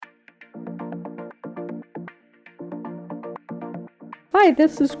Hi,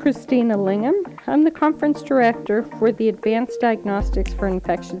 this is Christina Lingham. I'm the conference director for the Advanced Diagnostics for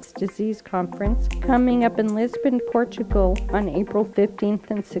Infectious Disease Conference coming up in Lisbon, Portugal on April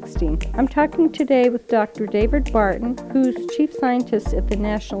 15th and 16th. I'm talking today with Dr. David Barton, who's Chief Scientist at the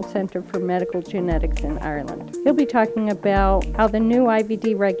National Centre for Medical Genetics in Ireland. He'll be talking about how the new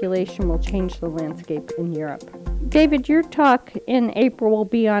IVD regulation will change the landscape in Europe. David, your talk in April will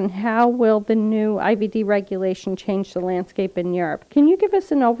be on how will the new IVD regulation change the landscape in Europe. Can you give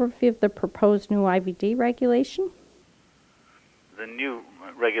us an overview of the proposed new IVD regulation? The new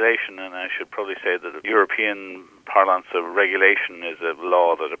regulation, and I should probably say that the European parlance of regulation is a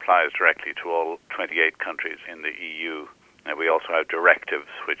law that applies directly to all 28 countries in the EU. And we also have directives,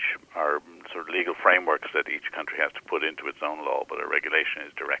 which are sort of legal frameworks that each country has to put into its own law, but a regulation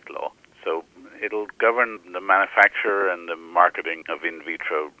is direct law. So it'll govern the manufacture and the marketing of in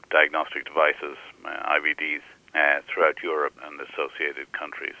vitro diagnostic devices, IVDs, throughout Europe and associated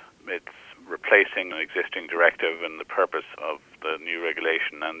countries. It's replacing an existing directive, and the purpose of the new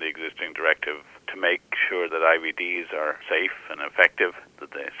regulation and the existing directive to make sure that IVDs are safe and effective,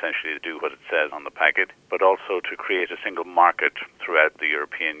 that they essentially do what it says on the packet, but also to create a single market throughout the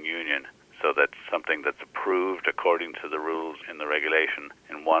European Union, so that something that's approved according to the rules in the regulation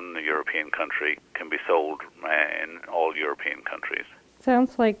in one European country can be sold in all European countries.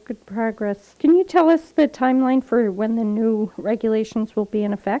 Sounds like good progress. Can you tell us the timeline for when the new regulations will be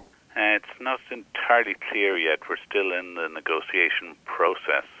in effect? It's not entirely clear yet. We're still in the negotiation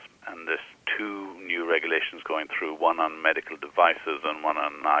process, and there's two new regulations going through, one on medical devices and one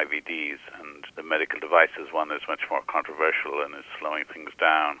on IVDs. And the medical devices one is much more controversial and is slowing things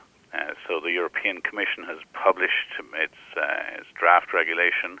down. So the European Commission has published its draft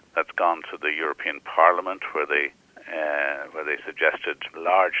regulation. That's gone to the European Parliament, where they suggested a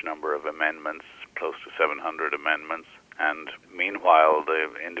large number of amendments, close to 700 amendments. And meanwhile,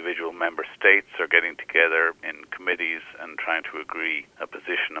 the individual member states are getting together in committees and trying to agree a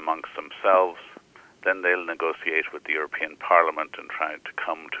position amongst themselves. Then they'll negotiate with the European Parliament and try to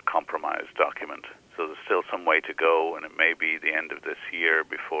come to a compromise document. So there's still some way to go, and it may be the end of this year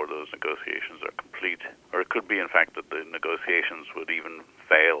before those negotiations are complete. Or it could be, in fact, that the negotiations would even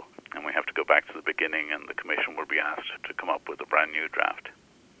fail, and we have to go back to the beginning, and the Commission will be asked to come up with a brand new draft.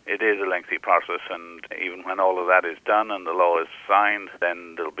 It is a lengthy process, and even when all of that is done and the law is signed,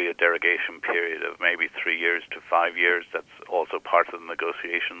 then there'll be a derogation period of maybe 3 years to 5 years. That's also part of the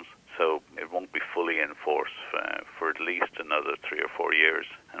negotiations. So it won't be fully in force for at least another 3 or 4 years,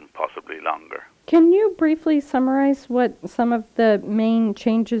 and possibly longer. Can you briefly summarize what some of the main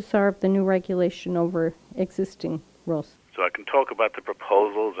changes are of the new regulation over existing rules? So I can talk about the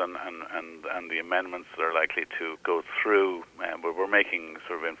proposals and the amendments that are likely to go through. But we're making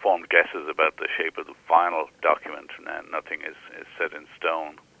sort of informed guesses about the shape of the final document, and nothing is set in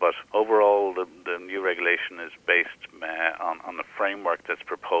stone. But overall, the new regulation is based on the framework that's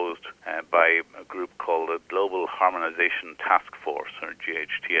proposed by a group called the Global Harmonization Task Force, or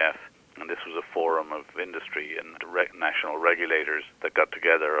GHTF. And this was a forum of industry and national regulators that got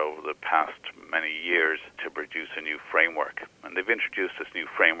together over the past many years to produce a new framework. And they've introduced this new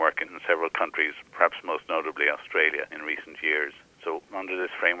framework in several countries, perhaps most notably Australia, in recent years. So under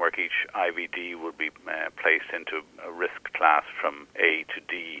this framework, each IVD will be placed into a risk class from A to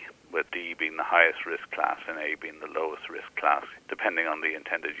D, with D being the highest risk class and A being the lowest risk class, depending on the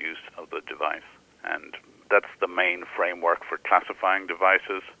intended use of the device. And that's the main framework for classifying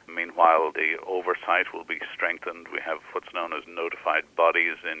devices. Meanwhile, the oversight will be strengthened. We have what's known as notified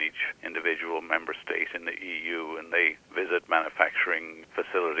bodies in each individual member state in the EU, and they visit manufacturing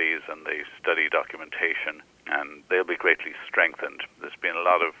facilities and they study documentation, and they'll be greatly strengthened. There's been a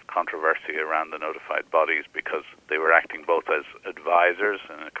lot of controversy around the notified bodies because they were acting both as advisors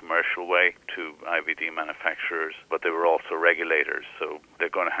in a commercial way to IVD manufacturers, but they were also regulators, so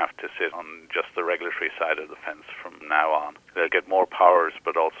they're going to have to sit on just the regulatory side of the fence from now on. They'll get more powers,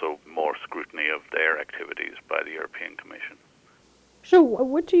 but also more scrutiny of their activities by the European Commission. So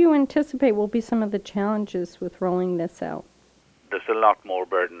what do you anticipate will be some of the challenges with rolling this out? There's a lot more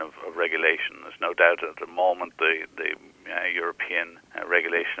burden of regulation. There's no doubt at the moment the European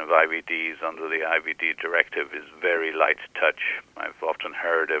regulation of IVDs under the IVD directive is very light touch. I've often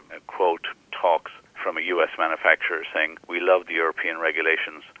heard a quote talks from a US manufacturer saying, "We love the European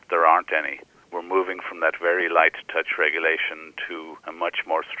regulations, there aren't any." We're moving from that very light touch regulation to a much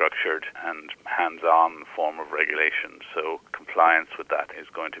more structured and hands-on form of regulation. So compliance with that is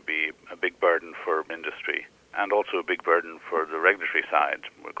going to be a big burden for industry, and also a big burden for the regulatory side.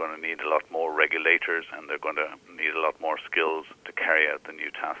 We're going to need a lot more regulators, and they're going to need a lot more skills to carry out the new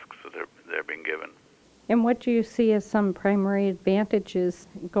tasks that they're being given. And what do you see as some primary advantages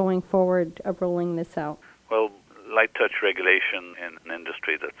going forward of rolling this out? Well, light touch regulation in an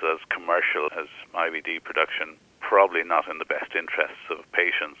industry that's as commercial as IVD production, probably not in the best interests of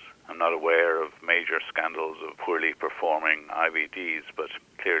patients. I'm not aware of major scandals of poorly performing IVDs, but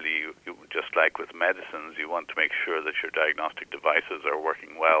clearly you just like with medicines, you want to make sure that your diagnostic devices are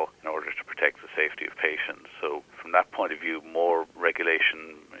working well in order to protect the safety of patients. So from that point of view, more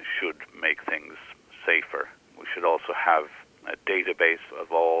regulation should make things safer. We should also have a database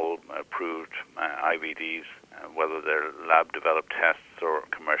of all approved IVDs, whether they're lab-developed tests or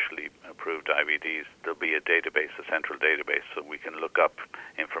commercially approved IVDs. There'll be a database, a central database, so we can look up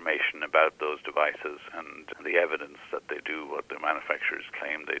information about those devices and the evidence that they do what the manufacturers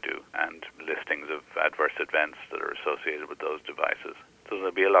claim they do, and listings of adverse events that are associated with those devices. So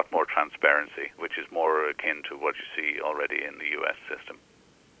there'll be a lot more transparency, which is more akin to what you see already in the U.S. system.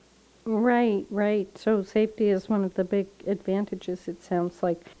 Right. So safety is one of the big advantages, it sounds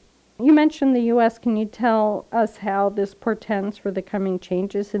like. You mentioned the U.S. Can you tell us how this portends for the coming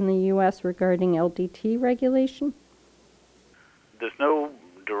changes in the U.S. regarding LDT regulation? There's no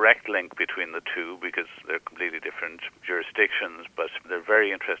direct link between the two because they're completely different jurisdictions, but they're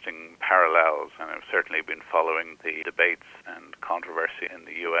very interesting parallels, and I've certainly been following the debates and controversy in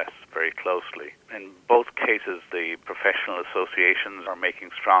the U.S. very closely. In both cases, the professional associations are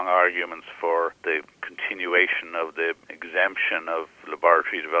making strong arguments for the continuation of the exemption of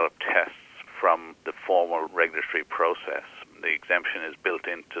laboratory-developed tests from the formal regulatory process. The exemption is built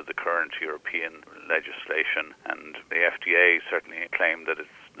into the current European legislation, and the FDA certainly claimed that it's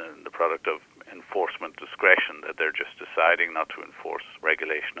the product of enforcement discretion, that they're just deciding not to enforce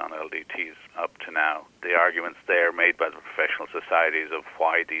regulation on LDTs up to now. The arguments there made by the professional societies of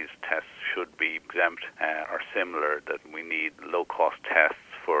why these tests should be exempt are similar, that we need low-cost tests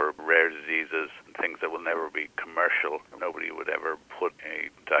for rare diseases, things that will never be commercial. Nobody would ever put a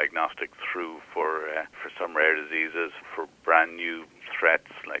diagnostic through for some rare diseases, for brand new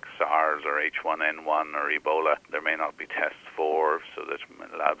threats like SARS or H1N1 or Ebola. There may not be tests for, so that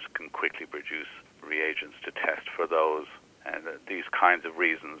labs can quickly produce reagents to test for those. And these kinds of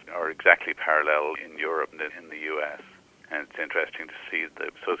reasons are exactly parallel in Europe and in the US. And it's interesting to see the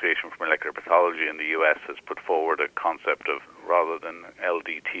Association for Molecular Pathology in the US has put forward a concept of, rather than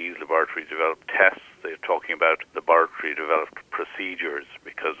LDTs, laboratory-developed tests, they're talking about laboratory-developed procedures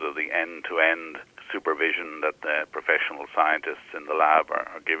because of the end-to-end supervision that the professional scientists in the lab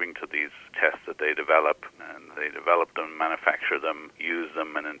are giving to these tests that they develop. And they develop them, manufacture them, use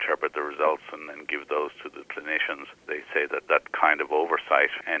them, and interpret the results, and then give those to the clinicians. They say that that kind of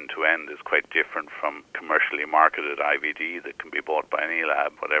oversight end-to-end is quite different from commercially marketed IVD that can be bought by any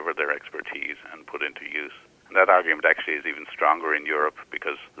lab, whatever their expertise, and put into use. And that argument actually is even stronger in Europe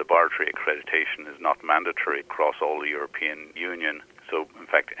because laboratory accreditation is not mandatory across all the European Union. So, in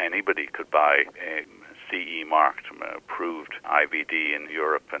fact, anybody could buy a CE-marked, approved IVD in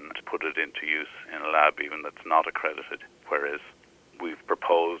Europe and put it into use in a lab even that's not accredited, whereas we've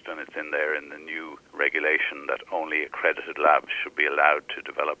proposed, and it's in there in the new regulation, that only accredited labs should be allowed to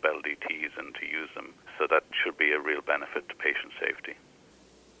develop LDTs and to use them. So that should be a real benefit to patient safety.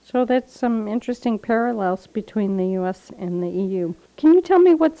 So that's some interesting parallels between the U.S. and the EU. Can you tell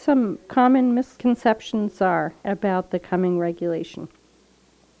me what some common misconceptions are about the coming regulation?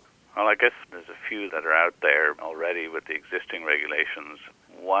 Well, I guess there's a few that are out there already with the existing regulations.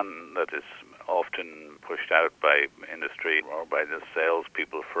 One that is often pushed out by industry or by the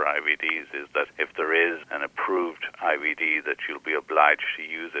salespeople for IVDs is that if there is an approved IVD that you'll be obliged to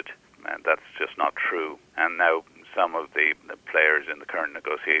use it, and that's just not true. And now some of the players in the current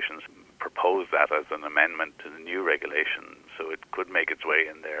negotiations propose that as an amendment to the new regulation, so it could make its way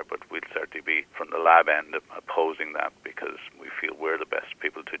in there, but we'll certainly be, from the lab end, opposing that because we feel we're the best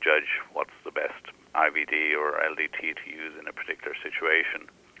people to judge what's the best IVD or LDT to use in a particular situation.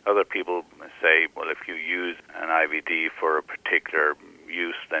 Other people say, well, if you use an IVD for a particular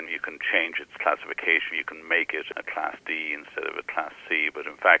use, then you can change its classification. You can make it a Class D instead of a Class C. But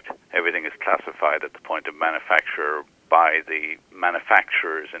in fact, everything is classified at the point of manufacture by the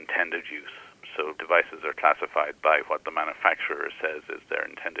manufacturer's intended use. So devices are classified by what the manufacturer says is their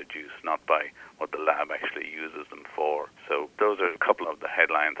intended use, not by what the lab actually uses them for. So those are a couple of the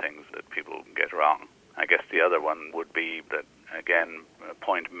headline things that people get wrong. I guess the other one would be that, again, a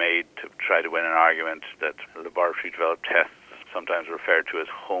point made to try to win an argument that laboratory-developed tests, sometimes referred to as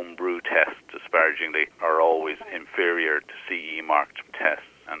homebrew tests disparagingly, are always inferior to CE-marked tests,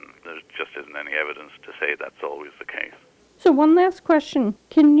 and there just isn't any evidence to say that's always the case. So one last question.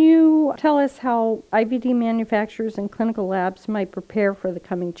 Can you tell us how IVD manufacturers and clinical labs might prepare for the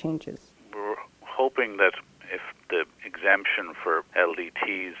coming changes? We're hoping that if the exemption for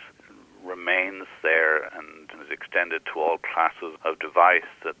LDTs remains there and is extended to all classes of device,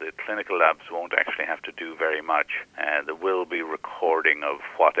 that the clinical labs won't actually have to do very much. There will be recording of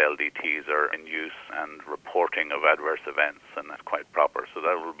what LDTs are in use and reporting of adverse events, and that's quite proper. So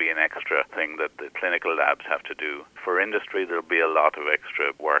that will be an extra thing that the clinical labs have to do. For industry, there'll be a lot of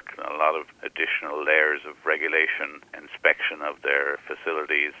extra work, a lot of additional layers of regulation, inspection of their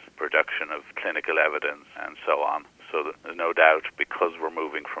facilities, production of clinical evidence, and so on. So there's no doubt, because we're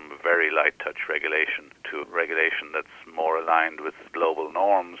moving from a very light touch regulation to a regulation that's more aligned with global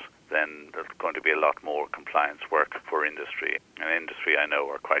norms, then there's going to be a lot more compliance work for industry. And industry, I know,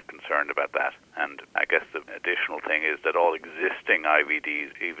 are quite concerned about that. And I guess the additional thing is that all existing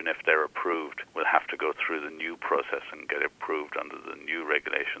IVDs, even if they're approved, will have to go through the new process and get approved under the new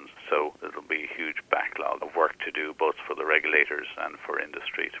regulations. So there'll be a huge backlog of work to do, both for the regulators and for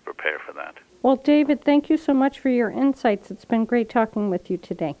industry, to prepare for that. Well, David, thank you so much for your insights. It's been great talking with you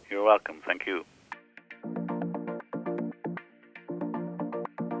today. You're welcome. Thank you.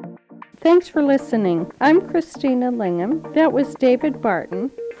 Thanks for listening. I'm Christina Lingham. That was David Barton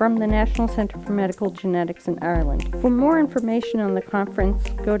from the National Centre for Medical Genetics in Ireland. For more information on the conference,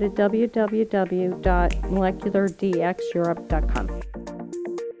 go to www.moleculardxeurope.com.